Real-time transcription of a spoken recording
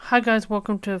Hi guys,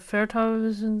 welcome to Fair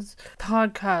Television's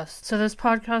podcast. So this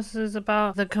podcast is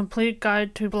about the complete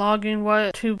guide to blogging,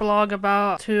 what to blog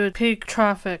about to peak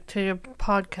traffic to your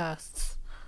podcasts.